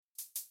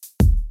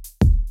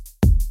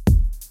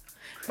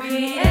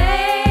Creative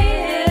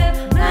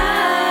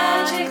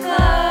Magic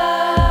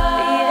Club.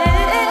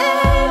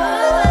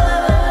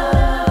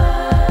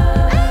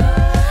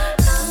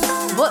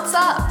 What's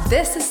up?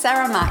 This is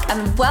Sarah Mack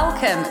and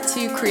welcome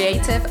to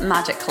Creative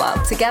Magic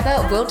Club.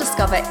 Together, we'll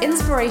discover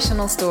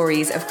inspirational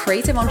stories of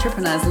creative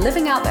entrepreneurs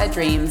living out their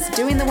dreams,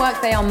 doing the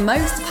work they are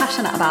most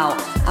passionate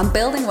about, and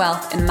building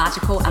wealth in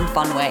magical and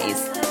fun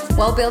ways.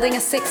 While building a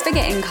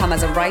six-figure income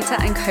as a writer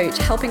and coach,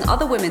 helping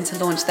other women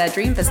to launch their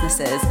dream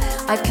businesses,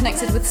 I've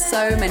connected with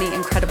so many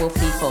incredible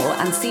people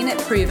and seen it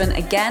proven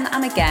again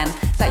and again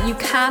that you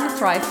can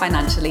thrive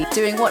financially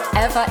doing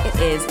whatever it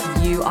is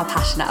you are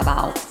passionate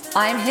about.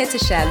 I'm here to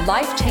share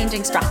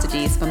life-changing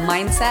strategies for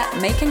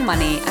mindset, making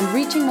money, and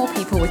reaching more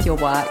people with your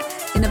work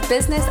in a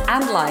business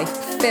and life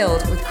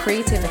filled with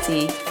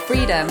creativity,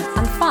 freedom,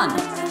 and fun.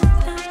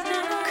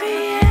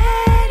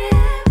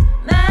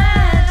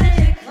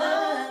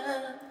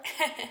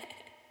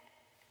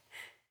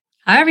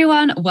 Hi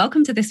everyone,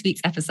 welcome to this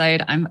week's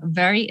episode. I'm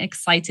very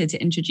excited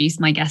to introduce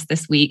my guest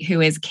this week, who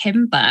is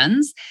Kim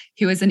Burns,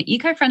 who is an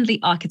eco-friendly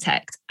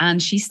architect,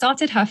 and she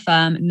started her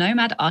firm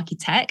Nomad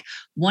Architect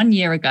 1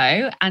 year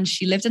ago, and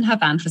she lived in her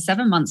van for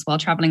 7 months while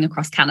traveling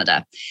across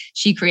Canada.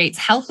 She creates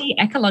healthy,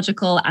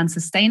 ecological, and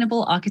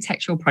sustainable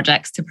architectural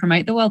projects to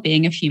promote the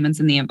well-being of humans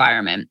and the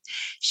environment.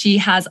 She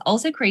has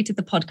also created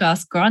the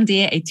podcast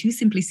Grandir et toute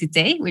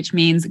simplicité, which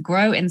means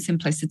grow in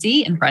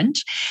simplicity in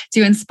French,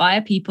 to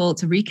inspire people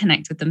to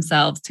reconnect with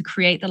themselves, to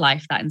create the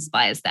life that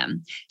inspires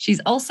them. She's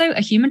also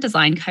a human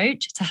design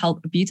coach to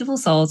help beautiful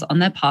souls on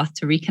their path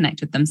to reconnect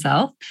with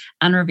themselves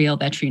and reveal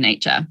their true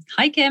nature.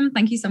 Hi, Kim.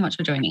 Thank you so much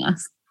for joining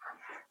us.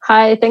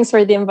 Hi, thanks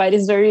for the invite.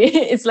 It's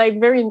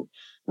very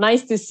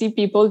nice to see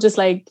people just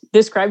like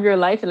describe your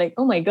life. Like,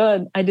 oh my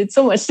God, I did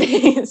so much.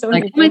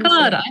 Oh my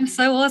God, I'm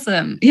so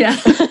awesome. Yeah.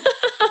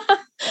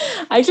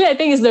 Actually, I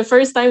think it's the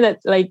first time that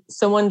like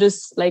someone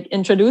just like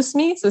introduced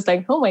me. So it's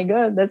like, oh my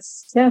God,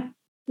 it's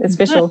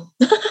special.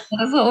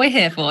 That's what we're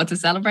here for, to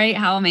celebrate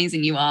how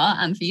amazing you are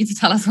and for you to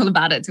tell us all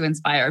about it to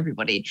inspire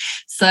everybody.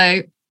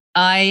 So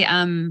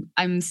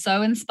I'm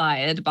so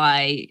inspired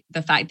by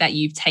the fact that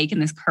you've taken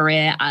this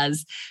career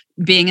as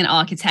being an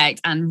architect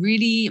and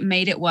really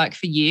made it work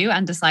for you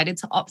and decided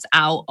to opt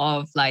out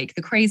of like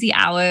the crazy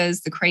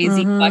hours, the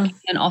crazy working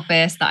in an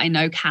office that I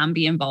know can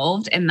be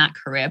involved in that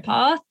career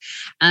path,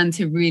 and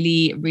to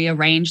really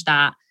rearrange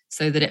that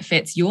so that it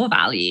fits your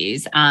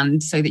values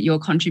and so that you're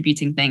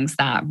contributing things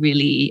that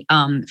really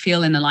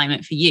feel in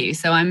alignment for you.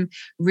 So I'm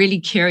really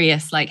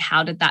curious, like,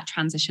 how did that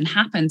transition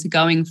happen to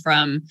going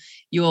from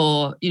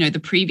your, the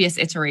previous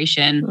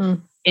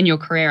iteration in your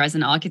career as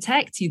an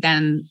architect to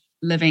then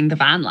living the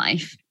van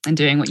life and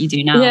doing what you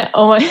do now? Yeah.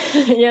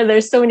 Yeah.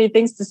 There's so many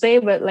things to say,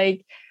 but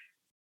like,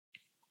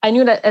 I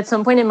knew that at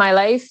some point in my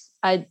life,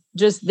 I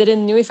just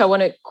didn't know if I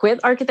want to quit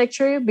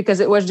architecture because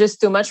it was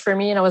just too much for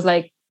me. And I was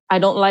like, I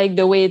don't like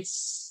the way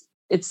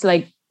it's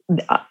like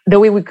the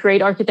way we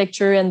create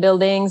architecture and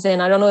buildings. And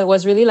I don't know, it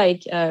was really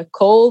like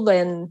cold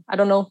and I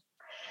don't know.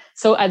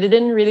 So I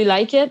didn't really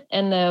like it.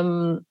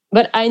 And,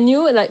 but I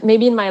knew like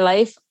maybe in my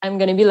life, I'm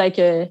going to be like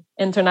a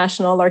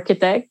international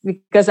architect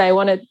because I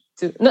wanted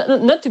to,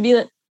 not to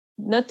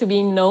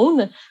be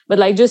known, but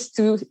like just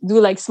to do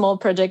like small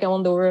project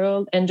around the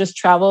world and just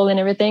travel and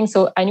everything.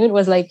 So I knew it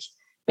was like,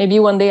 maybe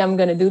one day I'm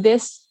going to do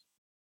this.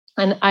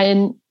 And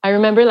I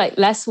remember like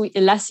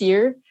last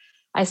year,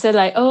 I said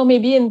like, oh,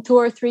 maybe in 2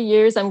 or 3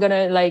 years, I'm going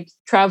to like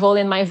travel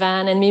in my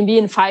van. And maybe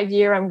in 5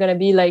 years, I'm going to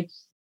be like,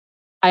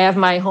 I have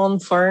my own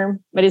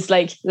firm, but it's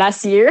like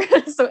last year.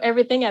 So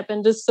everything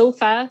happened just so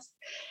fast.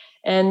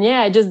 And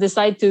yeah, I just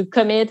decided to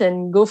commit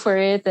and go for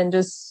it and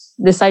just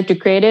decide to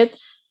create it.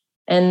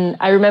 And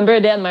I remember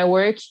then at my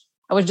work,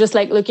 I was just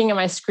like looking at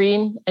my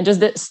screen and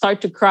just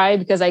start to cry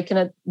because I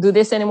cannot do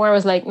this anymore. I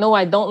was like, no,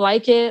 I don't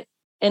like it.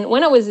 And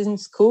when I was in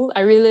school, I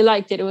really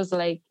liked it. It was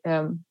like,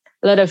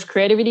 a lot of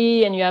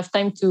creativity and you have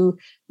time to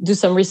do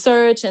some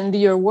research and do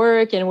your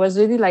work. And it was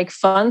really like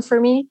fun for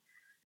me.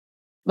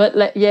 But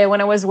like, yeah,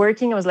 when I was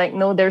working, I was like,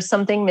 no, there's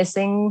something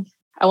missing.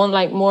 I want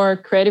like more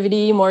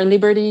creativity, more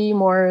liberty,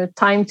 more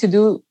time to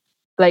do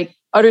like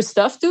other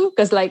stuff too.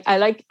 Cause like I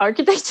like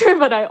architecture,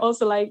 but I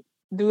also like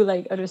do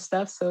like other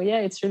stuff. So yeah,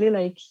 it's really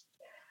like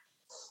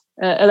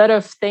a lot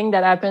of things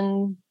that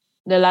happened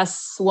the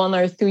last 1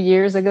 or 2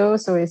 years ago.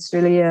 So it's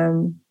really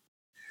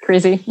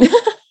crazy.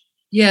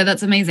 Yeah,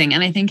 that's amazing.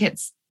 And I think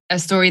it's a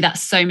story that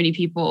so many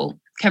people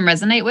can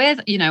resonate with.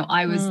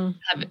 I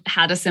have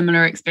had a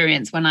similar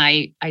experience when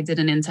I did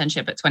an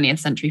internship at 20th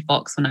Century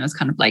Fox when I was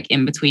kind of like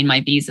in between my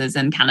visas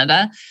in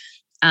Canada.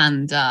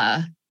 And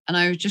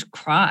I was just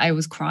I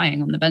was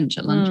crying on the bench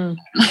at lunch.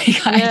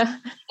 I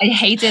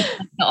hated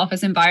the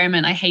office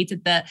environment. I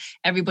hated that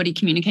everybody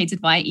communicated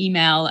via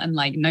email and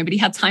like nobody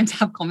had time to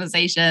have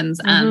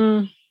conversations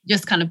and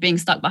just kind of being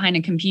stuck behind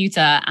a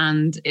computer,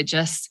 and it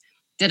just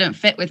didn't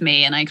fit with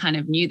me. And I kind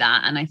of knew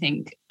that. And I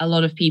think a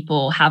lot of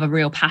people have a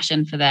real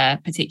passion for their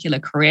particular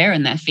career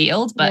and their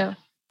field, but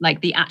like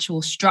the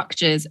actual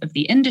structures of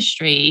the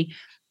industry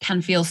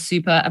can feel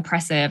super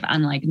oppressive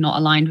and like not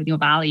aligned with your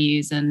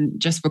values and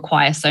just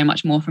require so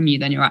much more from you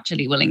than you're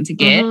actually willing to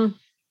give.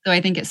 So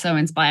I think it's so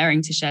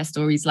inspiring to share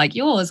stories like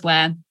yours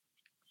where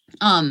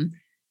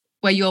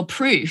you're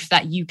proof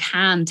that you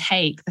can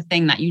take the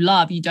thing that you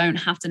love. You don't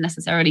have to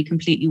necessarily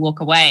completely walk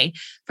away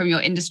from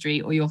your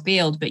industry or your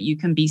field, but you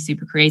can be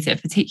super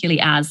creative, particularly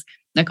as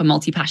like a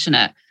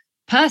multi-passionate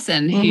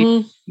person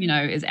who, you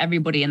know, is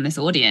everybody in this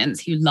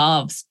audience who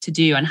loves to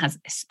do and has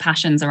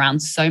passions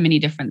around so many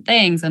different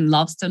things and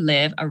loves to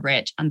live a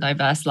rich and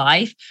diverse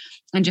life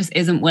and just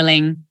isn't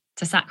willing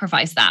to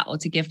sacrifice that or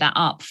to give that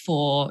up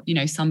for, you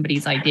know,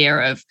 somebody's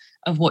idea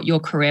of what your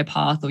career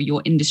path or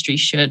your industry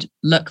should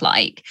look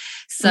like.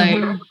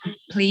 So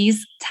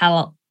please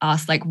tell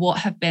us, like, what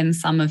have been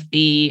some of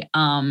the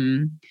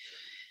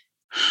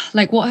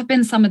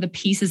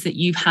pieces that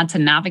you've had to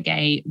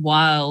navigate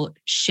while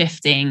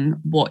shifting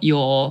what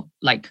your,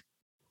 like,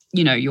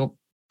 you know,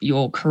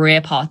 your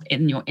career path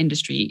in your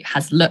industry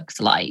has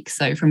looked like.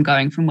 So from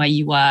going from where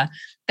you were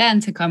then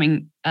to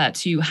coming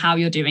to how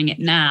you're doing it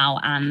now.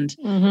 And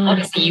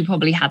obviously you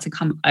probably had to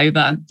come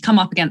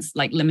up against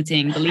like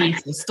limiting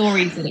beliefs or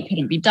stories that it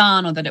couldn't be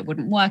done or that it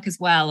wouldn't work as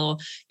well, or,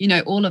 you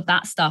know, all of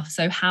that stuff.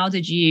 So how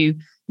did you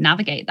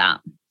navigate that?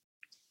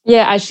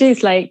 Yeah, actually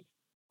it's like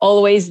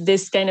always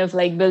this kind of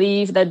like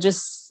belief that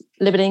just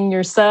limiting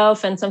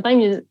yourself. And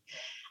sometimes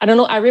I don't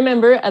know, I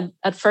remember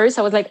at first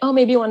I was like, oh,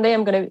 maybe one day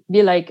I'm going to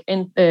be like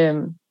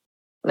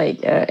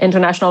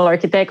international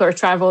architect or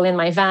travel in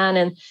my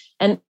van.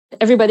 And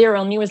everybody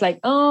around me was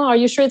like, oh, are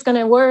you sure it's going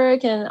to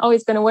work? And oh,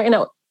 it's going to work. You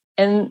know,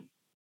 and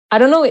I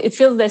don't know, it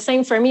feels the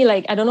same for me.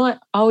 Like, I don't know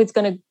how it's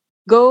going to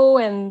go.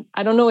 And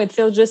I don't know, it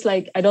feels just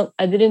like, I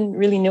didn't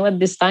really know at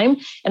this time.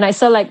 And I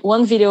saw like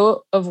one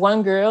video of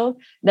one girl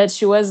that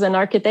she was an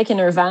architect in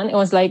her van. It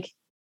was like,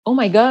 oh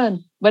my God,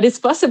 but it's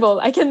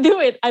possible. I can do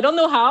it. I don't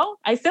know how.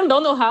 I still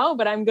don't know how,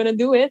 but I'm going to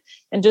do it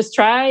and just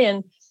try.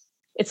 And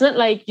it's not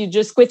like you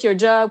just quit your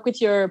job, quit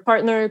your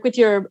partner, quit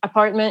your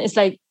apartment. It's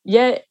like,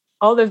 yeah,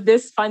 all of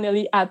this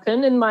finally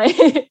happened in my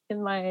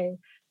in my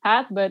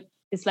path, but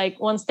it's like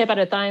one step at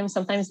a time.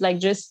 Sometimes like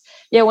just,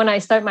 yeah, when I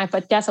start my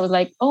podcast, I was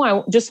like, oh,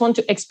 I just want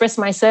to express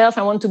myself.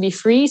 I want to be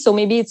free. So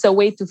maybe it's a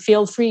way to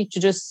feel free, to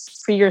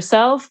just free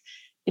yourself.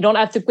 You don't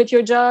have to quit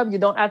your job. You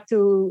don't have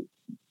to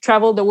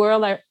travel the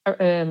world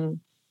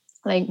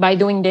like by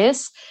doing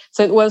this.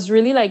 So it was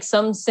really like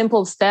some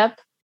simple step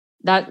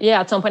that,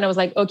 yeah, at some point I was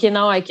like, okay,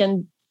 now I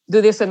can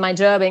do this with my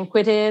job and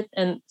quit it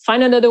and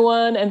find another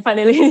one. And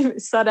finally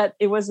saw that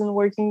it wasn't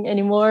working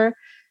anymore.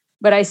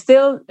 But I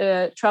still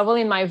travel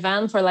in my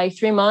van for like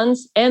 3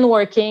 months and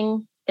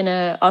working in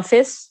an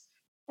office.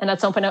 And at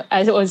some point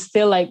I was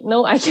still like,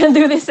 no, I can't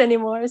do this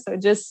anymore. So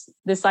just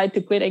decide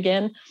to quit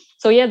again.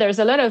 So yeah, there's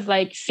a lot of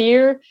like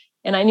fear.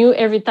 And I knew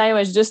every time I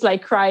was just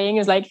like crying.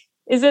 It's like,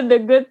 is it the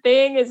good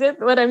thing? Is it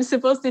what I'm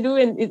supposed to do?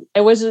 And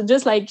I was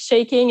just like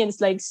shaking. And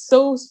it's like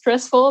so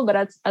stressful. But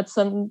at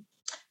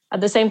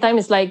the same time,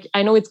 it's like,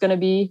 I know it's going to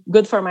be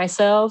good for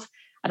myself.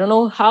 I don't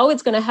know how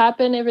it's going to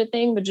happen,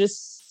 everything, but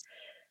just,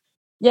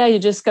 yeah, you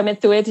just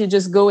commit to it. You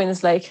just go and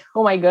it's like,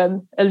 oh my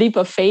God, a leap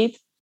of faith.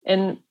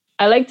 And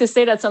I like to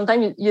say that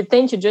sometimes you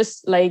think you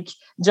just like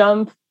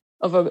jump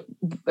over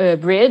a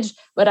bridge,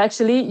 but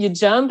actually you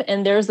jump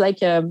and there's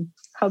like,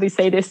 how do you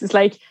say this? It's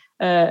like,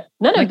 not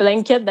a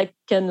blanket that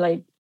can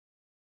like,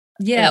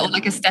 yeah, or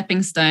like a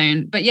stepping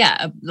stone, but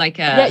yeah, like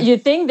a... Yeah, you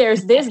think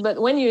there's this,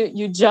 but when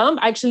you jump,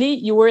 actually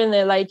you were in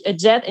a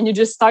jet and you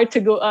just start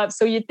to go up.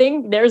 So you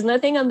think there's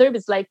nothing under, but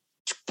it's like,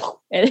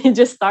 and it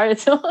just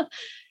starts. So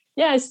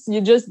yes,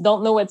 you just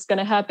don't know what's going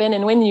to happen.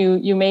 And when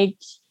you make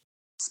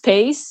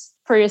space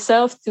for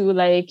yourself to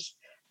like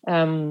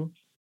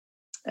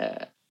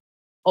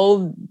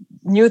all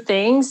new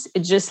things,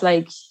 it's just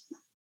like,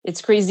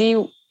 it's crazy.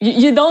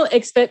 You don't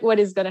expect what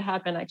is going to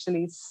happen,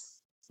 actually.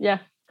 Yeah.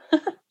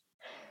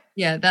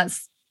 Yeah,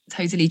 that's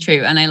totally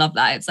true. And I love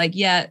that. It's like,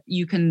 yeah,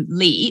 you can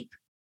leap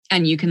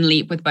and you can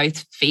leap with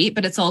both feet,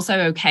 but it's also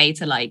okay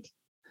to like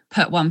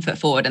put one foot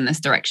forward in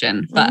this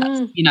direction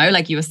first, you know,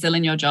 like you were still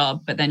in your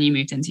job, but then you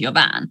moved into your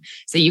van.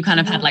 So you kind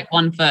of had like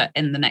one foot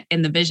in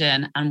the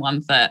vision and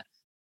one foot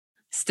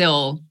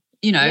still,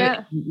 you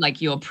know,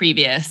 like your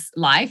previous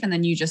life. And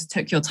then you just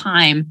took your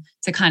time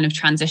to kind of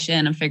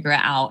transition and figure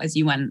it out as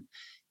you went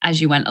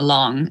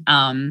along.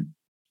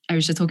 I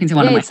was just talking to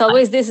one of my... It's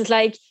always this. It's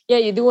like, yeah,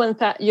 you do one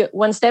step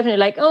and you're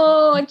like,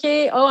 oh,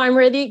 okay. Oh, I'm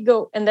ready.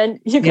 Go. And then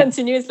you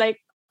continue. It's like,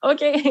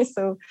 okay.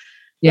 So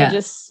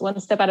just one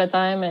step at a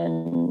time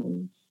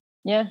and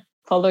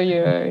follow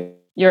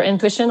your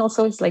intuition.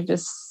 Also, it's like,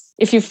 just,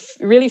 if you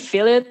really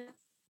feel it,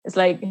 it's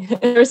like,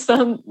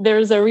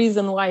 there's a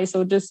reason why.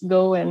 So just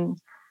go. And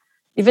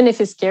even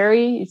if it's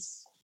scary,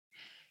 it's...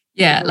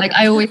 Yeah. Like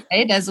I always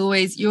say,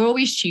 you're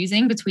always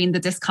choosing between the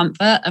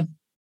discomfort of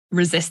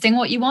resisting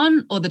what you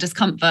want or the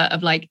discomfort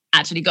of like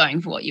actually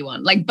going for what you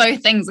want. Like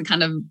both things are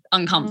kind of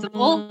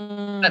uncomfortable,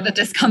 but the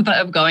discomfort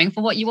of going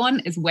for what you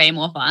want is way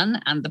more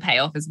fun and the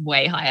payoff is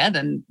way higher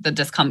than the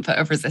discomfort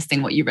of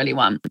resisting what you really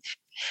want.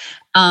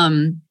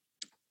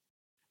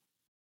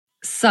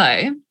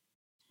 So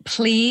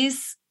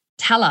please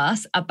tell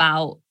us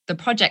about the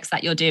projects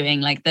that you're doing,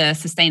 like the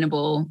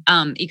sustainable,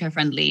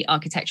 eco-friendly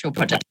architectural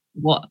project.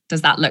 What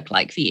does that look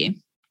like for you?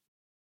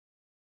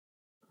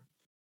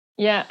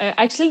 Yeah,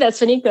 actually, that's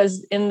funny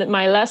because in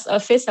my last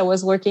office, I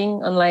was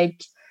working on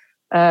like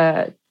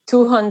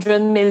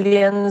 $200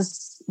 million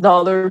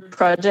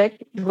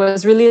project. It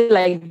was really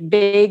like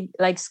big,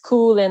 like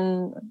school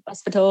and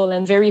hospital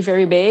and very,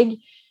 very big.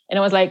 And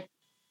I was like,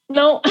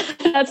 no,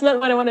 that's not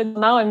what I want to do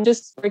now. I'm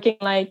just working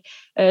like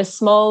a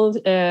small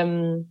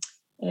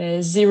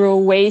zero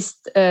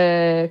waste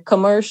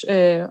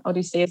commercial, how do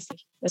you say it?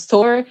 A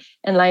store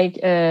and like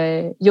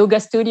a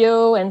yoga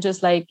studio and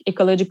just like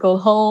ecological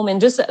home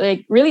and just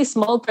like really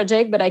small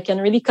project, but I can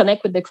really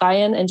connect with the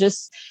client and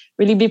just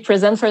really be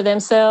present for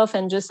themselves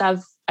and just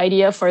have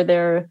idea for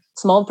their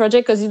small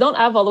project, because you don't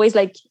have always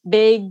like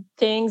big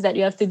things that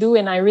you have to do.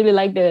 And I really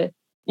like the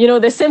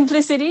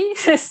simplicity.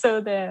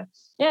 So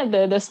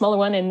the small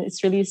one, and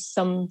it's really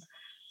some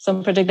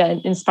project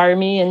that inspire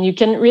me, and you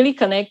can really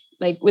connect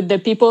like with the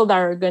people that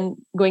are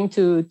going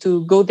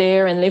to go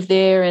there and live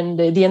there, and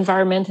the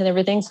environment and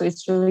everything. So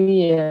it's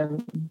really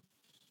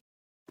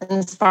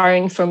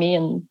inspiring for me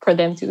and for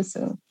them too.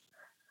 So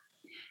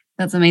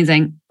that's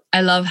amazing. I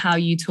love how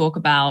you talk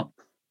about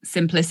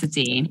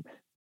simplicity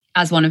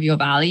as one of your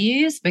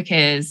values,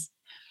 because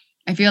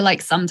I feel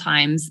like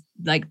sometimes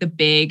like the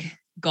big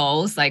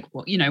goals, like,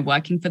 you know,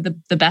 working for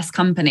the best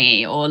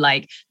company, or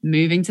like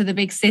moving to the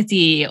big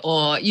city,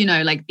 or, you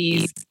know, like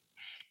these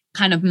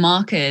kind of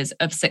markers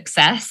of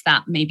success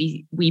that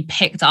maybe we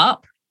picked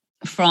up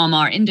from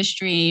our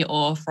industry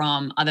or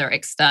from other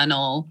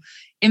external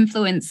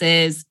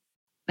influences.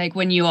 Like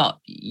when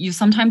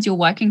sometimes you're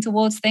working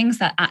towards things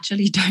that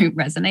actually don't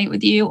resonate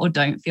with you or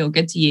don't feel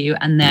good to you.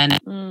 And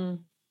then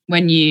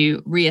when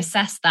you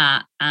reassess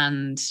that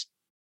and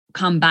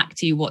come back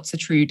to what's a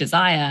true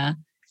desire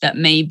that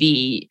may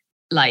be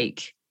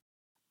like,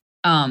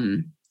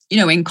 you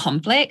know, in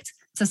conflict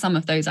to some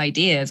of those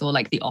ideas, or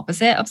like the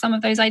opposite of some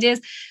of those ideas,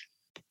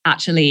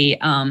 actually,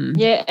 and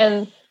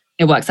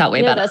it works out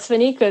way better. That's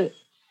funny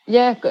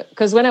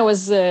because when I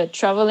was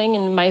traveling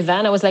in my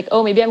van, I was like,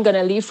 oh, maybe I'm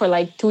gonna leave for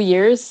like 2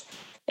 years,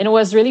 and it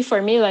was really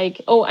for me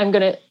like, oh, I'm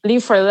gonna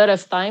leave for a lot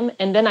of time.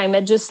 And then I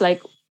met just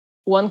like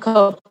one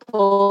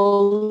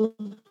couple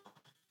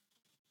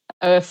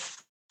of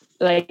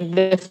like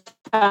the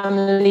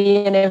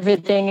family and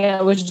everything.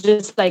 I was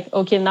just like,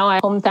 okay, now I'm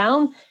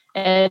hometown.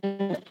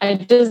 And I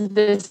just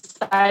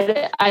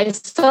decided, I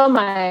saw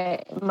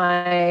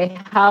my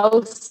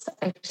house,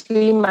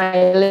 actually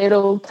my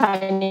little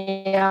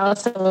tiny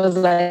house. I was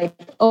like,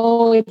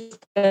 oh, it's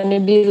gonna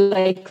be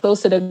like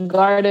close to the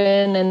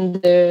garden and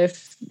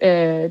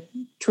the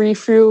tree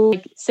fruit,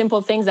 like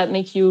simple things that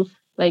make you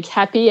like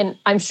happy. And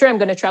I'm sure I'm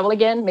gonna travel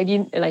again,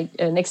 maybe like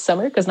next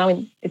summer, because now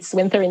it's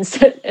winter and it's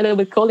a little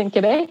bit cold in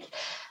Quebec.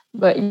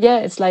 But yeah,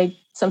 it's like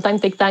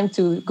sometimes take time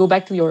to go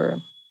back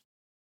to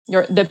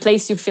the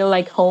place you feel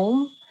like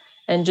home,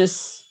 and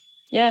just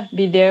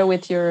be there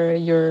with your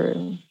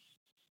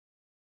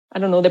I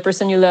don't know, the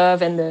person you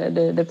love, and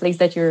the place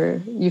that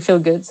you feel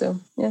good. So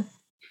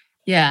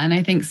yeah, and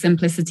I think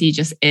simplicity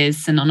just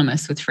is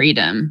synonymous with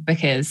freedom,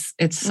 because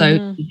it's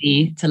so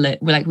easy to live.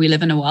 Like, we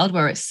live in a world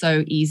where it's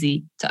so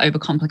easy to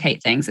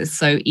overcomplicate things. It's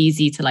so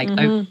easy to like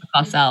overbook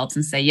ourselves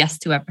and say yes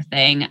to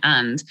everything,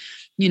 and,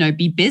 you know,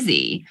 be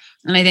busy.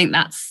 And I think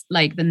that's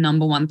like the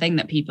number one thing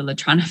that people are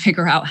trying to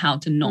figure out how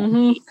to not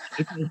be,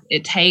 because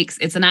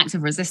it's an act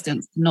of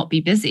resistance to not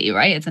be busy,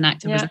 right? It's an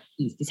act of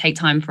resistance to take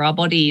time for our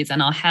bodies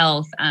and our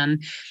health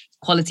and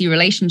quality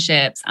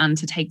relationships, and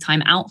to take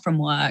time out from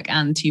work,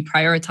 and to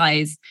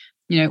prioritize,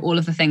 you know, all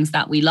of the things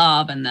that we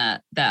love and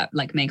that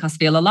like make us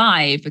feel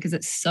alive, because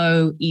it's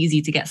so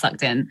easy to get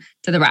sucked in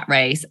to the rat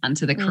race and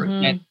to the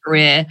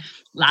career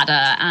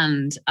ladder.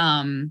 And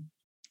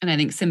I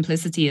think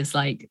simplicity is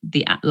like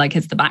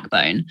it's the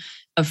backbone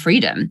of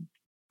freedom.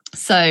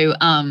 So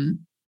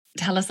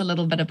tell us a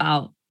little bit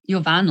about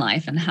your van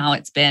life and how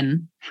it's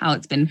been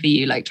for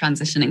you, like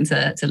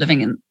transitioning to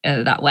living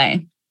in that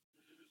way.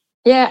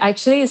 Yeah,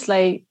 actually,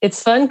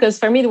 it's fun because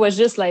for me, it was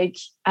just like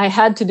I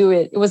had to do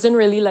it. It wasn't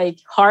really like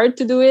hard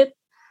to do it.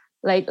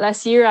 Like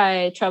last year,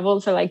 I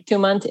traveled for like 2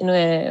 months in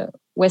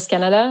West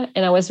Canada,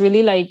 and I was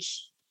really like,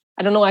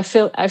 I don't know, I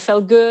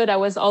felt good. I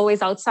was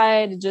always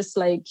outside, just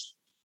like,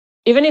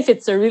 even if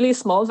it's a really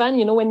small van,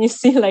 you know, when you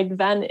see like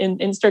van in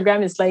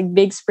Instagram, it's like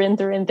big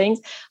Sprinter and things.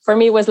 For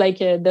me, it was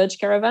like a Dodge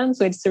Caravan,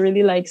 so it's a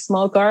really like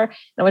small car.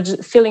 And I was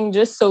just feeling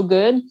just so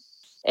good,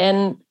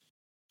 and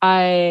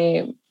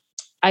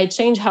I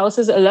change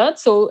houses a lot.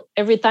 So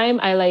every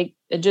time I like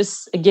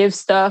just give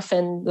stuff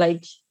and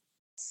like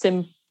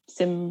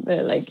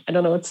like, I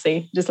don't know what to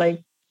say, just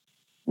like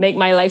make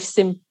my life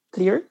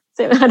simpler.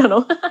 I don't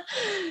know.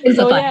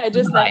 So yeah,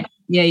 just like,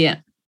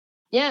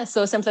 yeah.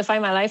 So simplify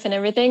my life and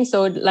everything.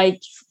 So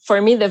like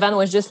for me, the van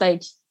was just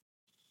like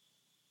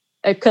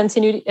a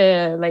continued,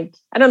 like,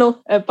 I don't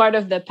know, a part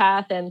of the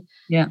path. And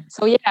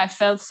so yeah, I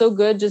felt so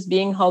good just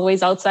being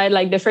always outside.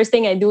 Like the first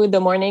thing I do in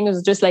the morning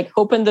was just like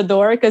open the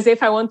door, because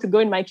if I want to go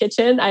in my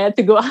kitchen, I had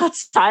to go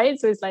outside.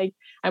 So it's like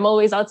I'm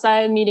always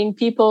outside meeting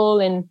people,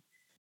 and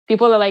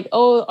people are like,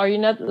 oh, are you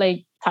not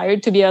like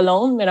tired to be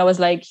alone? And I was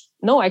like,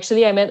 no,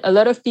 actually I met a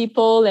lot of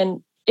people,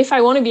 and if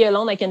I want to be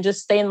alone, I can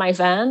just stay in my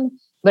van.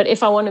 But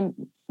if I want to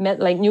meet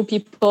like new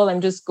people,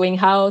 I'm just going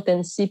out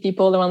and see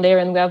people around there,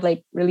 and we have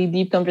like really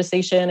deep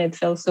conversation. It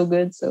felt so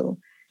good. So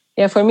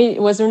yeah, for me,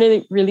 it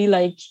wasn't really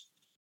like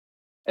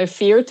a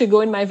fear to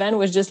go in my van. It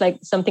was just like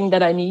something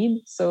that I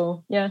need.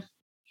 So yeah.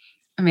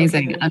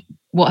 Amazing. And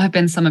what have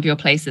been some of your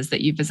places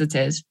that you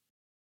visited?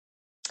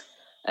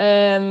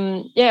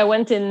 I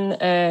went in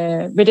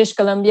British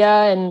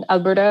Columbia and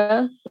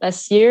Alberta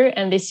last year,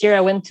 and this year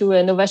I went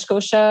to Nova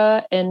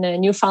Scotia and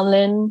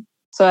Newfoundland.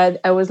 So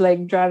I was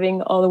like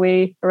driving all the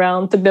way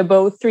around, took the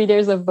boat, 3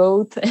 days of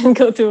boat, and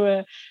go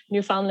to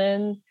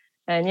Newfoundland.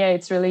 And yeah,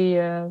 it's really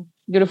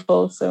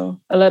beautiful. So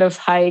a lot of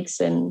hikes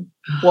and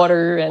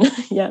water, and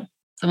yeah.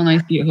 Some of the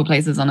most beautiful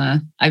places on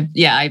earth.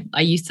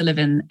 I used to live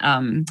in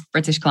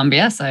British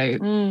Columbia, so I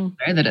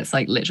know that it's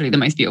like literally the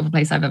most beautiful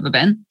place I've ever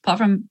been, apart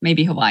from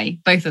maybe Hawaii.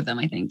 Both of them,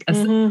 I think,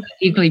 are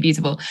equally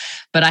beautiful.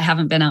 But I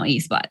haven't been out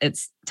east, but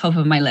it's top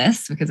of my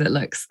list because it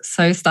looks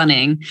so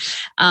stunning.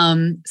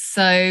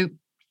 So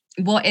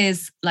what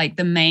is like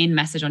the main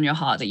message on your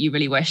heart that you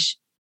really wish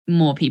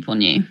more people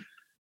knew?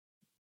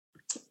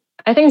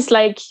 I think it's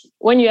like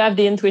when you have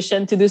the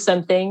intuition to do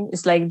something,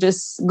 it's like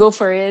just go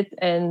for it.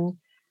 And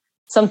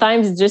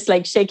sometimes it's just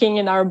like shaking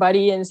in our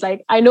body, and it's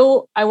like, I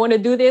know I want to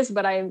do this,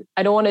 but I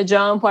don't want to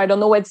jump, or I don't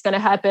know what's going to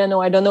happen,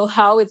 or I don't know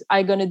how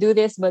I'm going to do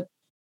this. But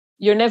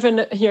you're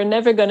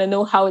never going to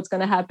know how it's going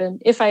to happen.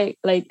 If I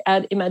like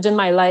imagine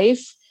my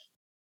life,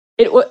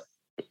 it would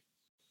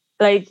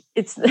like,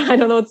 it's, I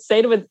don't know what to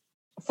say, but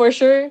for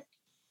sure,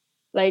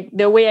 like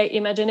the way I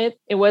imagine it,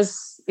 it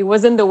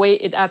wasn't the way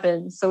it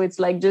happened. So it's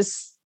like,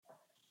 just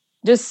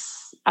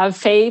have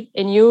faith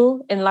in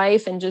you, in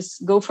life, and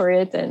just go for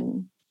it.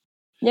 And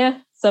yeah,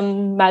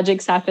 some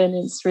magics happen.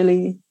 It's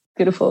really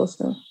beautiful.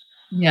 So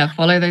yeah,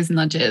 follow those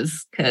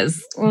nudges,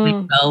 because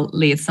they'll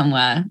lead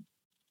somewhere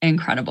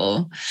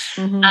incredible.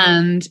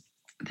 And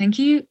thank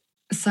you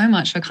so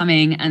much for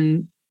coming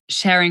and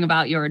sharing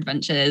about your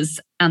adventures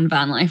and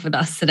van life with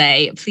us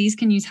today. Please,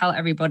 can you tell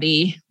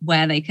everybody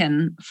where they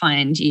can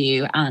find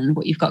you and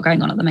what you've got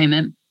going on at the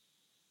moment?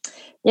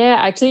 Yeah,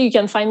 actually, you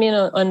can find me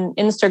on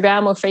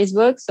Instagram or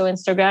Facebook. So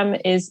Instagram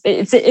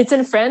it's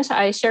in French.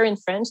 I share in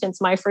French.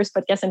 It's my first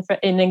podcast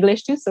in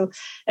English too. So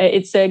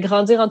it's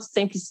Grandir en toute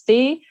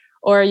simplicité.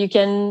 Or you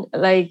can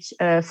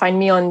find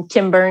me on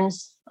Kim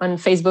Burns on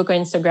Facebook or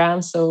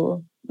Instagram.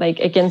 So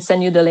like I can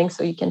send you the link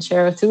so you can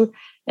share it too.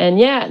 And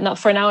yeah, not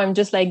for now. I'm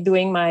just like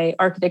doing my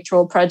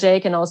architectural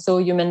project and also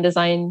human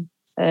design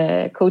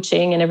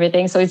coaching and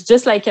everything. So it's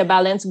just like a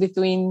balance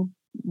between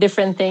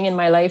different things in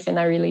my life, and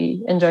I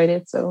really enjoyed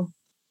it. So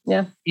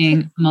yeah,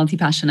 being a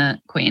multi-passionate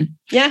queen.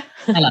 Yeah,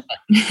 I love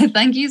it.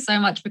 Thank you so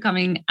much for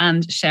coming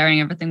and sharing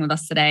everything with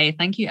us today.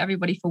 Thank you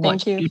everybody for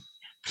watching. Thank you.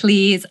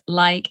 Please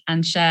like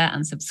and share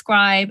and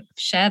subscribe.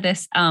 Share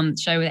this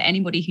show with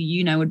anybody who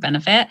you know would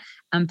benefit.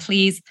 And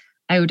please,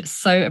 I would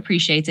so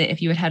appreciate it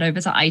if you would head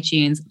over to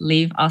iTunes,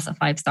 leave us a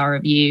 5-star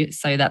review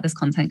so that this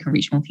content can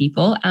reach more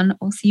people. And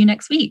we'll see you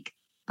next week.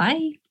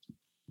 Bye.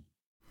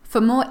 For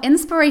more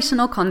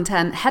inspirational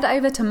content, head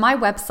over to my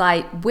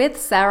website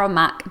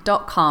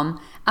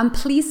withsarahmac.com, and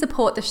please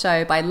support the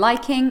show by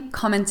liking,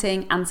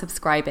 commenting, and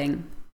subscribing.